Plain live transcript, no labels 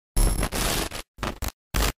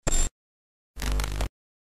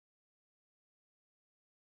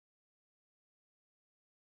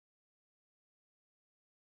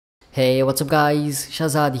Hey, what's up guys,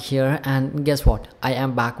 Shazad here, and guess what, I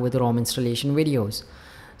am back with ROM installation videos.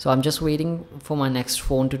 So I'm just waiting for my next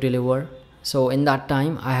phone to deliver. So in that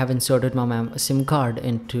time I have inserted my SIM card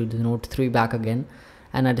into the Note 3 back again,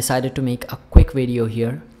 and I decided to make a quick video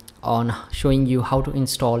here on showing you how to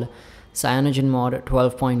install CyanogenMod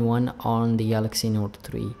 12.1 on the Galaxy Note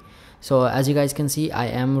 3. So as you guys can see, I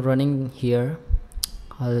am running here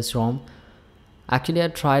this ROM. Actually I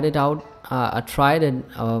tried it out. I tried it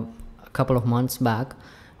a couple of months back.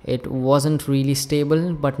 It wasn't really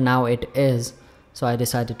stable, but now it is, so I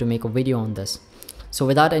decided to make a video on this. So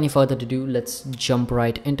without any further ado, let's jump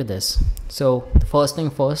right into this. So first thing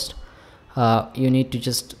first, you need to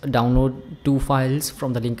just download two files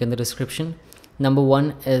from the link in the description. Number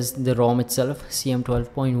one is the ROM itself,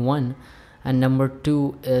 CM12.1, and number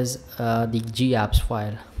two is the GApps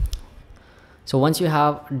file. So once you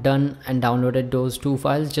have done and downloaded those two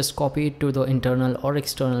files, just copy it to the internal or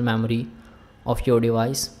external memory of your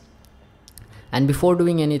device. And before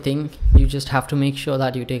doing anything, you just have to make sure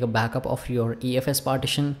that you take a backup of your EFS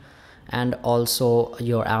partition and also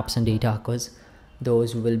your apps and data, because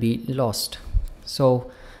those will be lost. So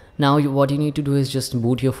now what you need to do is just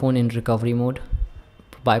boot your phone in recovery mode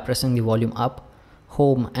by pressing the volume up,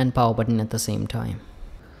 home and power button at the same time.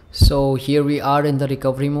 So here we are in the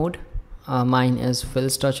recovery mode. Mine is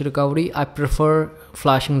Phil's Touch recovery. I prefer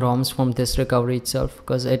flashing ROMs from this recovery itself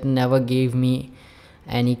because it never gave me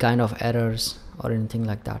any kind of errors or anything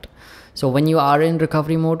like that. So when you are in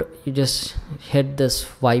recovery mode, you just hit this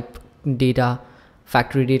wipe data,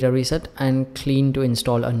 factory data reset, and clean to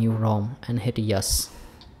install a new ROM and hit yes.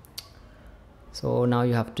 So now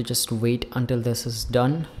you have to just wait until this is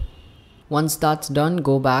done. Once that's done,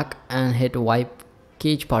 go back and hit wipe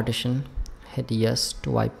cache partition. Hit yes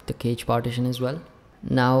to wipe the cache partition as well.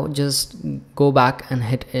 Now just go back and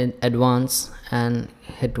hit advance and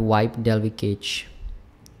hit wipe Delphi cache.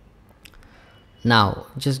 Now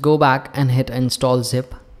just go back and hit install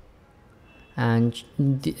zip, and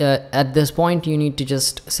at this point you need to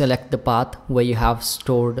just select the path where you have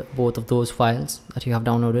stored both of those files that you have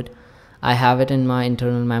downloaded. I have it in my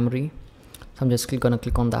internal memory, so I'm just gonna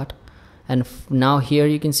click on that. And now here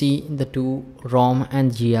you can see the two ROM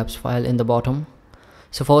and GApps file in the bottom.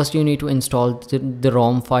 So first you need to install the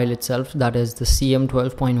ROM file itself, that is the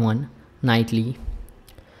CM12.1 nightly.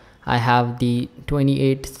 I have the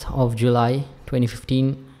 28th of July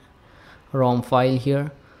 2015 ROM file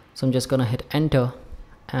here. So I'm just gonna hit enter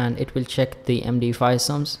and it will check the MD5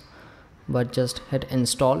 sums, but just hit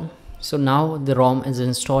install. So now the ROM is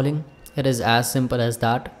installing. It is as simple as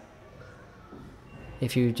that.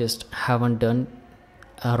 If you just haven't done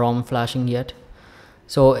a ROM flashing yet.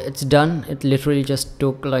 So it's done. It literally just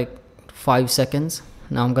took like 5 seconds.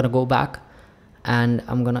 Now I'm gonna go back and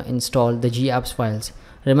I'm gonna install the GApps files.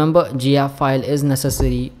 Remember, GApp file is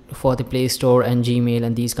necessary for the Play Store and Gmail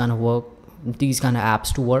and these kind of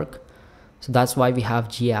apps to work. So that's why we have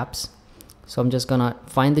GApps. So I'm just gonna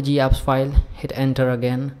find the GApps file, hit enter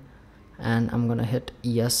again, and I'm gonna hit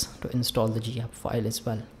yes to install the GApp file as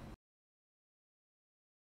well.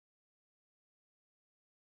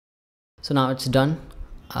 So now it's done.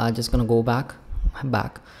 I'm just gonna go back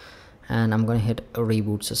and I'm gonna hit a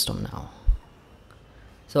reboot system now.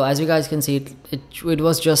 So as you guys can see, it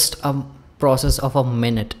was just a process of a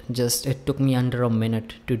minute. It took me under a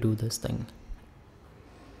minute to do this thing.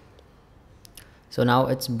 So now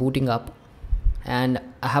it's booting up, and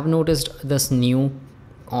I have noticed this new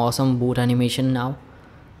awesome boot animation now.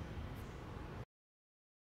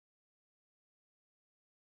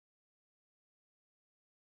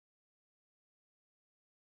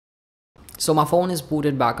 So my phone is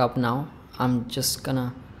booted back up now. I'm just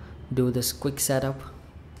gonna do this quick setup.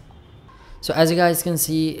 So as you guys can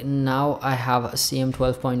see, now I have a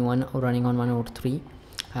CM12.1 running on my Note 3,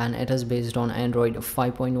 and it is based on Android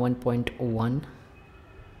 5.1.1.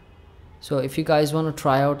 So if you guys want to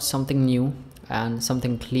try out something new and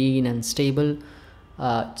something clean and stable,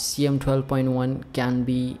 CM12.1 can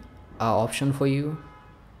be an option for you.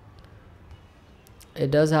 It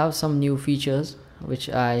does have some new features which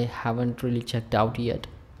I haven't really checked out yet.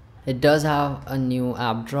 It does have a new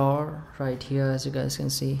app drawer right here, as you guys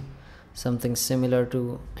can see, something similar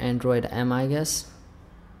to Android M, I guess.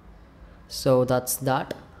 So that's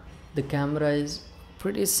that. The camera is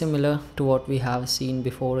pretty similar to what we have seen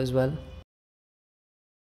before as well.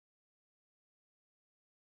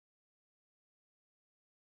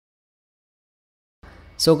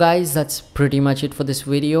 So guys, that's pretty much it for this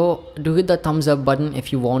video. Do hit the thumbs up button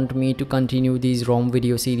if you want me to continue these ROM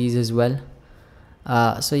video series as well.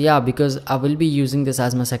 So yeah, because I will be using this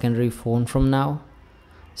as my secondary phone from now.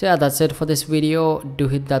 So yeah, that's it for this video. Do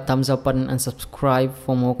hit that thumbs up button and subscribe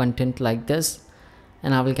for more content like this,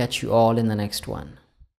 and I will catch you all in the next one.